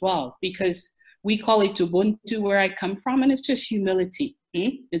school as well, because we call it Ubuntu where I come from, and it's just humility.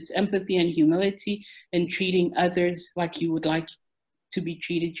 It's empathy and humility, and treating others like you would like to be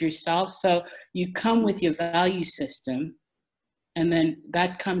treated yourself. So you come with your value system, and then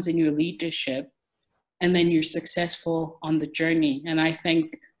that comes in your leadership, and then you're successful on the journey. And I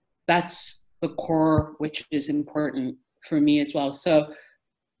think that's the core, which is important for me as well. So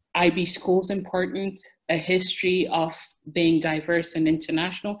IB school's important, a history of being diverse and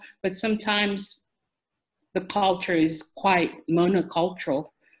international, but sometimes the culture is quite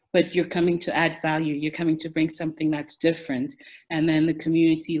monocultural, but you're coming to add value. You're coming to bring something that's different. And then the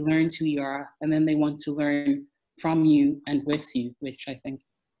community learns who you are, and then they want to learn from you and with you, which I think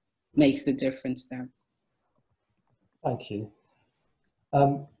makes the difference there. Thank you.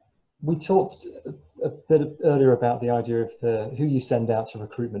 We talked a bit earlier about the idea of who you send out to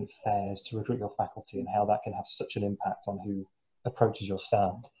recruitment fairs to recruit your faculty and how that can have such an impact on who approaches your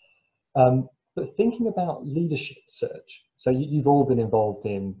stand. But thinking about leadership search, so you've all been involved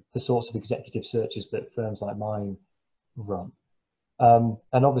in the sorts of executive searches that firms like mine run.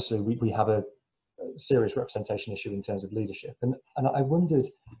 And obviously we have a serious representation issue in terms of leadership. And I wondered,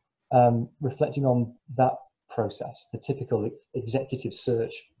 reflecting on that process, the typical executive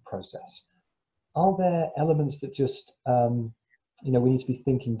search process, are there elements that just we need to be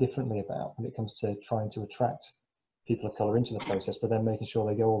thinking differently about when it comes to trying to attract people of colour into the process, but then making sure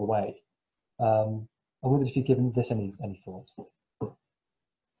they go all the way? I wondered if you've given this any thought. I've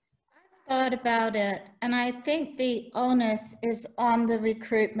thought about it, and I think the onus is on the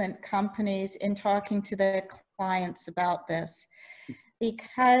recruitment companies in talking to their clients about this,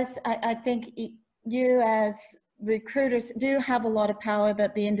 because I think you as recruiters do have a lot of power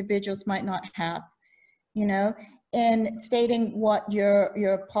that the individuals might not have, in stating what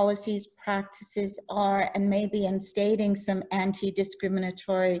your policies, practices are, and maybe in stating some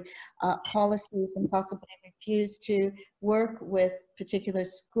anti-discriminatory policies, and possibly refuse to work with particular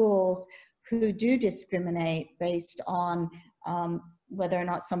schools who do discriminate based on whether or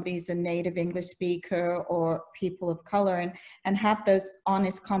not somebody's a native English speaker or people of color, and have those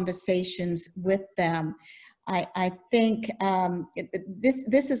honest conversations with them. I think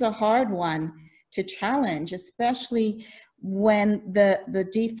this is a hard one to challenge, especially when the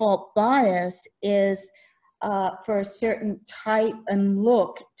default bias is for a certain type and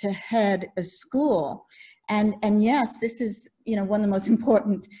look to head a school. And yes, this is one of the most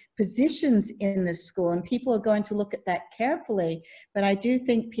important positions in the school, and people are going to look at that carefully. But I do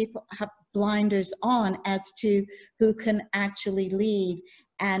think people have blinders on as to who can actually lead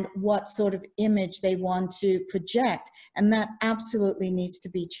and what sort of image they want to project, and that absolutely needs to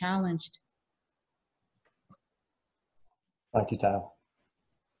be challenged. Thank you, Dale.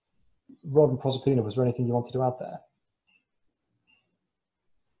 Rod and Proserpina, was there anything you wanted to add there?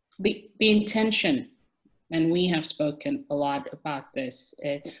 The intention, and we have spoken a lot about this,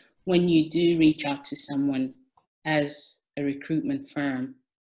 when you do reach out to someone as a recruitment firm,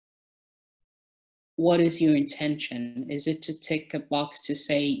 what is your intention? Is it to tick a box to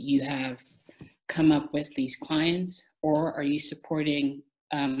say you have come up with these clients, or are you supporting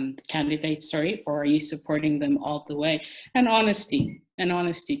candidates, or are you supporting them all the way? And honesty,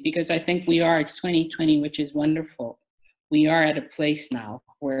 because I think it's 2020, which is wonderful. We are at a place now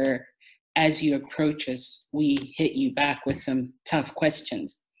where as you approach us, we hit you back with some tough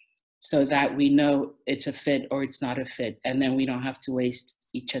questions so that we know it's a fit or it's not a fit, and then we don't have to waste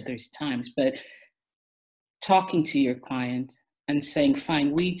each other's times. But talking to your client and saying,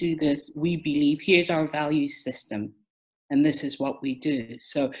 fine, we do this, we believe, here's our value system, and this is what we do.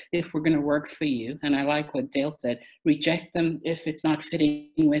 So if we're going to work for you, and I like what Dale said, reject them if it's not fitting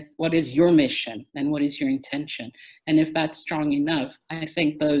with what is your mission and what is your intention. And if that's strong enough, I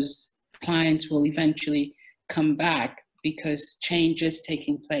think those clients will eventually come back, because change is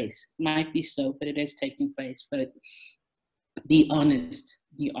taking place. Might be slow, but it is taking place. But be honest,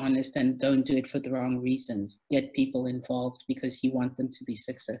 and don't do it for the wrong reasons. Get people involved because you want them to be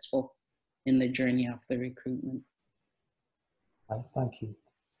successful in the journey of the recruitment. Thank you.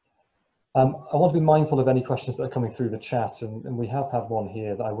 I want to be mindful of any questions that are coming through the chat, and we have had one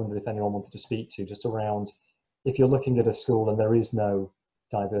here that I wondered if anyone wanted to speak to, just around if you're looking at a school and there is no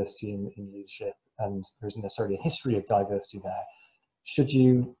diversity in leadership and there isn't necessarily a history of diversity there, should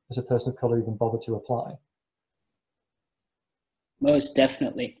you, as a person of colour, even bother to apply? Most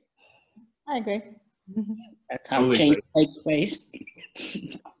definitely. I agree. That's how change takes place.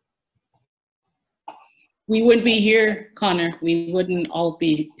 We wouldn't be here, Conor. We wouldn't all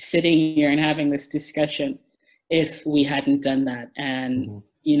be sitting here and having this discussion if we hadn't done that. And,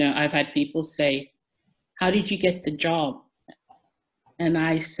 I've had people say, how did you get the job? And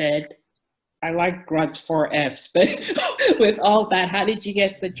I said, I like Rod's 4 Fs, but with all that, how did you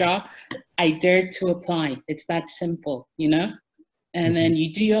get the job? I dared to apply. It's that simple, And then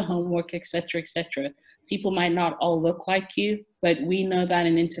you do your homework, etc., etc. People might not all look like you, but we know that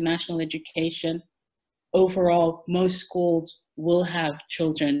in international education, overall, most schools will have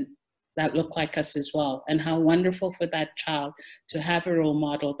children that look like us as well. And how wonderful for that child to have a role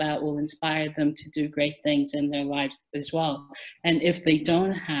model that will inspire them to do great things in their lives as well. And if they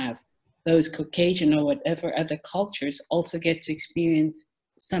don't have those Caucasian or whatever other cultures, also get to experience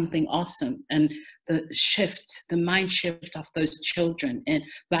something awesome. And the shift, the mind shift of those children, and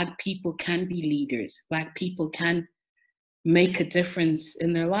Black people can be leaders. Black people can make a difference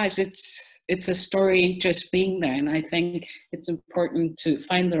in their lives. It's a story just being there. And I think it's important to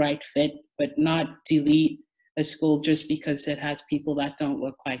find the right fit, but not delete a school just because it has people that don't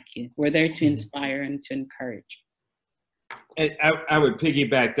look like you. We're there to inspire and to encourage. And I would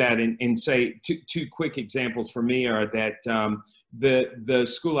piggyback that and say two quick examples for me are that the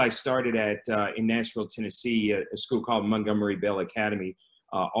school I started at in Nashville, Tennessee, a school called Montgomery Bell Academy,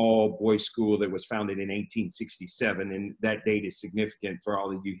 all boys school that was founded in 1867, and that date is significant for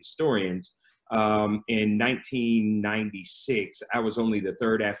all of you historians. In 1996, I was only the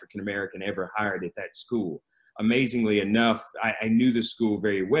third African American ever hired at that school. Amazingly enough, I knew the school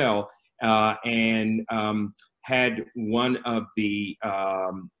very well, and had one of the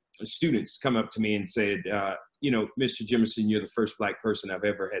students come up to me and said, you know, Mr. Jemison, you're the first Black person I've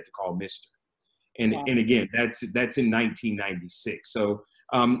ever had to call Mr. And, wow. And again, that's in 1996. So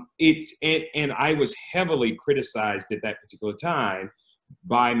and I was heavily criticized at that particular time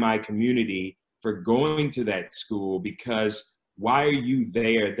by my community for going to that school, because why are you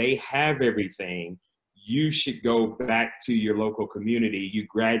there? They have everything. You should go back to your local community. You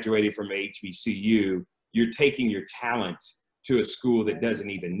graduated from HBCU. You're taking your talents to a school that doesn't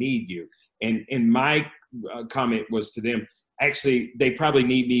even need you. And my comment was to them, actually, they probably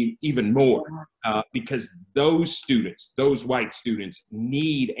need me even more because those students, those white students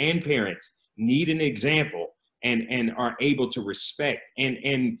need, and parents need an example and are able to respect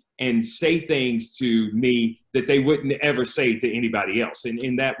and say things to me that they wouldn't ever say to anybody else.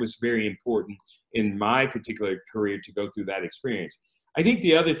 And that was very important in my particular career to go through that experience. I think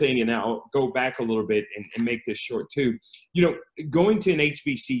the other thing, and I'll go back a little bit and make this short too, you know, going to an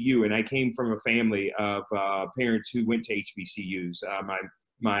HBCU, and I came from a family of parents who went to HBCUs.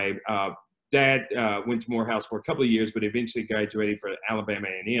 My dad went to Morehouse for a couple of years, but eventually graduated from Alabama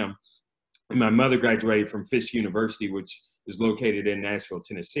A&M. And my mother graduated from Fisk University, which is located in Nashville,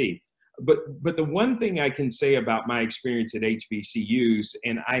 Tennessee. But the one thing I can say about my experience at HBCUs,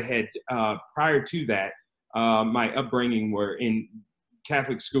 and I had prior to that, my upbringing were in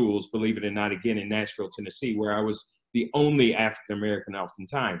Catholic schools, believe it or not, again in Nashville, Tennessee, where I was the only African American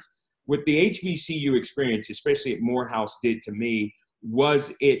oftentimes. What the HBCU experience, especially at Morehouse, did to me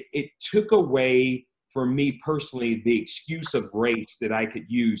was it took away for me personally the excuse of race that I could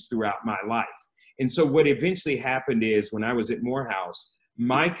use throughout my life. And so what eventually happened is when I was at Morehouse,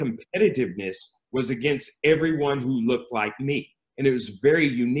 my competitiveness was against everyone who looked like me. And it was very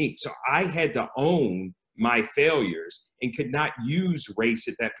unique. So I had to own my failures and could not use race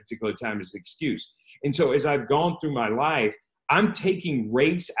at that particular time as an excuse. And so as I've gone through my life, I'm taking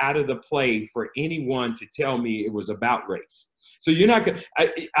race out of the play for anyone to tell me it was about race. So you're not going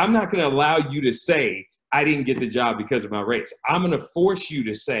I'm not going to allow you to say, I didn't get the job because of my race. I'm going to force you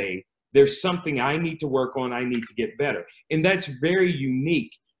to say, there's something I need to work on. I need to get better. And that's very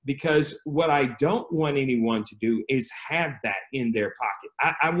unique, because what I don't want anyone to do is have that in their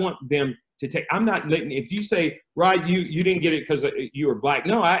pocket. I want them to take, I'm not letting, if you say, Rod, you didn't get it because you were Black.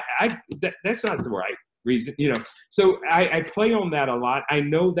 No, that's not the right reason, you know. So I play on that a lot. I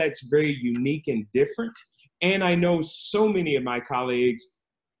know that's very unique and different. And I know so many of my colleagues,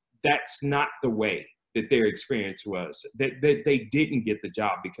 that's not the way that their experience was, that they didn't get the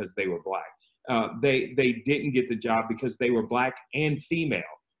job because they were Black. They didn't get the job because they were Black and female,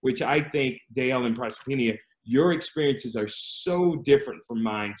 which I think, Dale and Proserpina, your experiences are so different from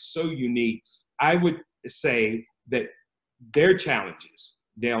mine, so unique. I would say that their challenges,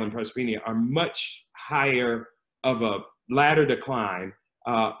 Dale and Proserpina, are much higher of a ladder to climb,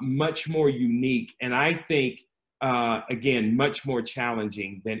 much more unique, and I think, again, much more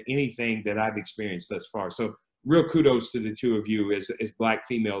challenging than anything that I've experienced thus far. So real kudos to the two of you as Black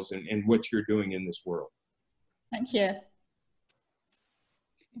females and what you're doing in this world. Thank you.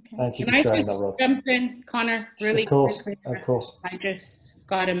 Okay. Thank you. Can I just jump in, Conor, really quickly? Of course. I just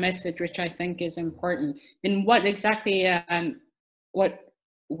got a message which I think is important. In what exactly, what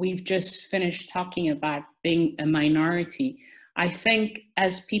we've just finished talking about, being a minority, I think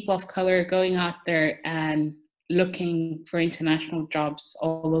as people of color going out there and looking for international jobs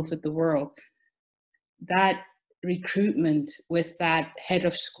all over the world, that recruitment with that head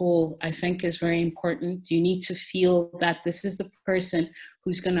of school, I think, is very important. You need to feel that this is the person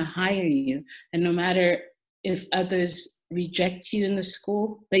who's going to hire you. And no matter if others reject you in the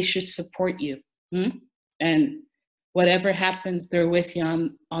school, they should support you. And whatever happens, they're with you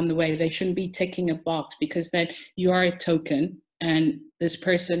on the way. They shouldn't be ticking a box, because then you are a token and this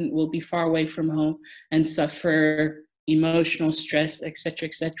person will be far away from home and suffer emotional stress, etc.,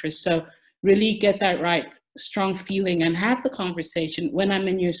 etc. So really get that right, strong feeling, and have the conversation. When I'm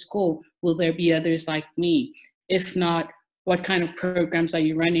in your school, will there be others like me? If not, what kind of programs are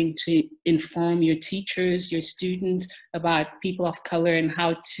you running to inform your teachers, your students about people of color and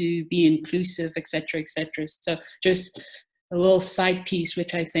how to be inclusive, etc., etc. So just a little side piece,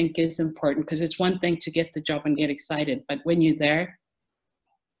 which I think is important, because it's one thing to get the job and get excited, but when you're there,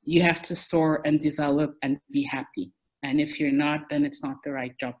 you have to soar and develop and be happy. And if you're not, then it's not the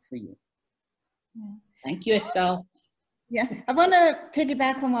right job for you. Yeah. Thank you, Estelle. Yeah, I want to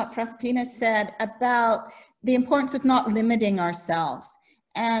piggyback on what Proserpina said about the importance of not limiting ourselves.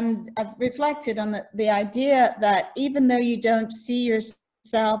 And I've reflected on the idea that even though you don't see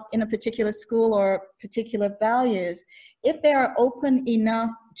yourself in a particular school or particular values, if they are open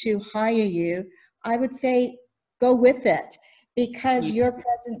enough to hire you, I would say go with it, because your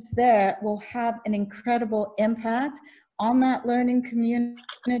presence there will have an incredible impact on that learning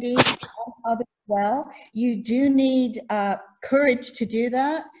community, on others well. You do need courage to do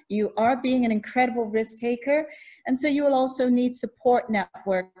that. You are being an incredible risk taker. And so you will also need support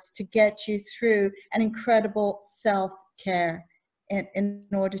networks to get you through an incredible self-care in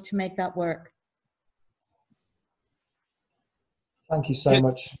order to make that work. Thank you so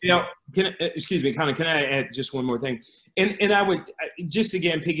much. Excuse me, Conor, can I add just one more thing? And I would, just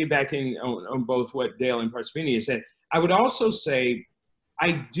again, piggybacking on both what Dale and Proserpina said, I would also say,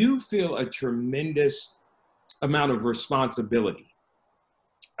 I do feel a tremendous amount of responsibility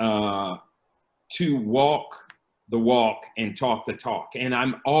to walk the walk and talk the talk. And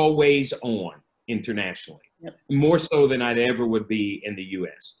I'm always on internationally, more so than I'd ever would be in the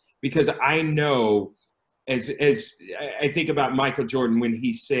US. Because I know, as I think about Michael Jordan when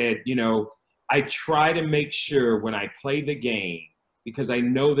he said, you know, I try to make sure when I play the game, because I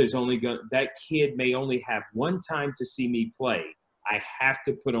know there's only that kid may only have one time to see me play. I have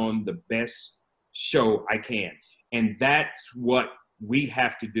to put on the best show I can. And that's what we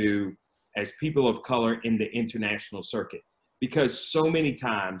have to do as people of color in the international circuit. Because so many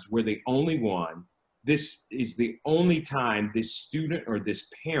times we're the only one, this is the only time this student or this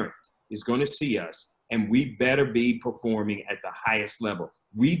parent is going to see us, and we better be performing at the highest level.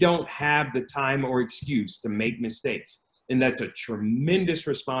 We don't have the time or excuse to make mistakes. And that's a tremendous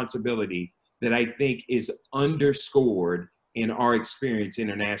responsibility that I think is underscored in our experience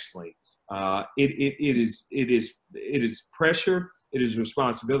internationally. It is pressure, it is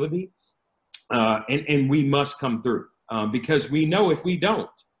responsibility, and we must come through because we know if we don't,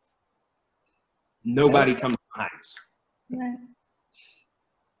 nobody comes behind us. Right.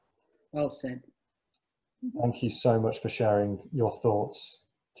 Well said. Thank you so much for sharing your thoughts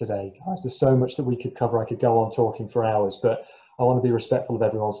today, guys. There's so much that we could cover. I could go on talking for hours, but I want to be respectful of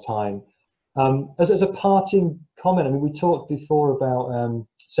everyone's time. As a parting comment, I mean, we talked before about,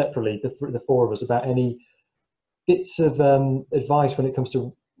 separately, the four of us, about any bits of advice when it comes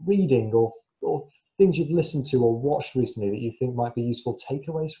to reading or things you've listened to or watched recently that you think might be useful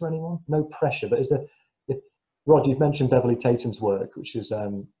takeaways for anyone. No pressure, but is there, Rod, you've mentioned Beverly Tatum's work, which is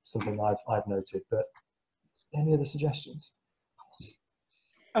something I've noted, but any other suggestions?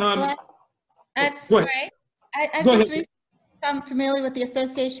 Well, I've just become familiar with the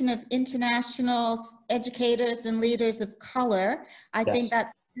Association of International Educators and Leaders of Color. I think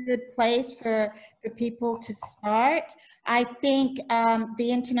that's a good place for people to start. I think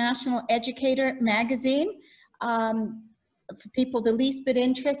the International Educator magazine, for people the least bit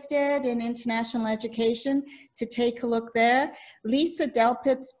interested in international education, to take a look there. Lisa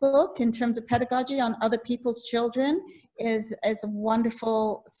Delpit's book, in terms of pedagogy on other people's children, is a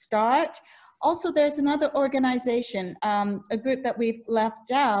wonderful start. Also, there's another organization, a group that we've left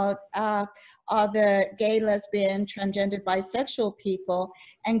out, are the gay, lesbian, transgender, bisexual people.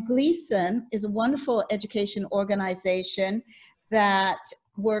 And Gleason is a wonderful education organization that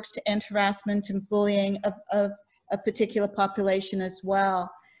works to end harassment and bullying of a particular population as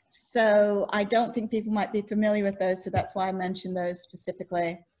well. So I don't think people might be familiar with those, so that's why I mentioned those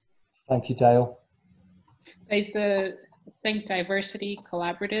specifically. Thank you, Dale. There's the Think Diversity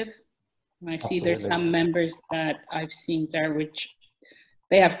Collaborative. And I see Absolutely. there's some members that I've seen there, which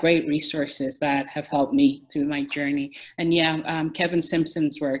they have great resources that have helped me through my journey. And yeah, Kevin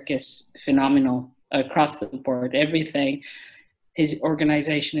Simpson's work is phenomenal across the board. Everything his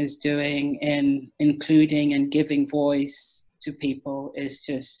organization is doing in including and giving voice to people is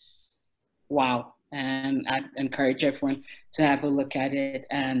just wow. And I encourage everyone to have a look at it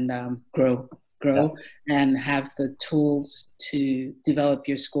and grow and have the tools to develop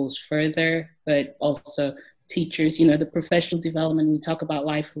your schools further, but also teachers, you know, the professional development. We talk about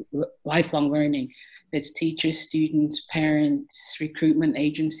lifelong learning. it's teachers, students, parents, recruitment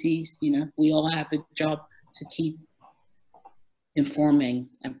agencies. You know, we all have a job to keep informing,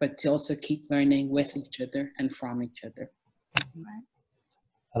 but to also keep learning with each other and from each other.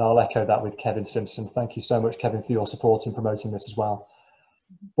 And I'll echo that with Kevin Simpson. Thank you so much, Kevin, for your support in promoting this as well.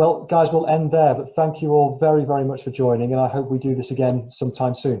 Well, guys, we'll end there, but thank you all very, very much for joining, and I hope we do this again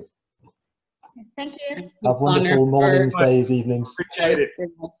sometime soon. Thank you. Have wonderful mornings, days, evenings. Appreciate it.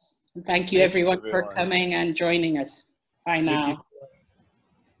 Thank you, everyone, for coming and joining us. Bye now.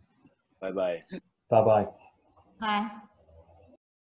 Bye-bye. Bye-bye. Bye.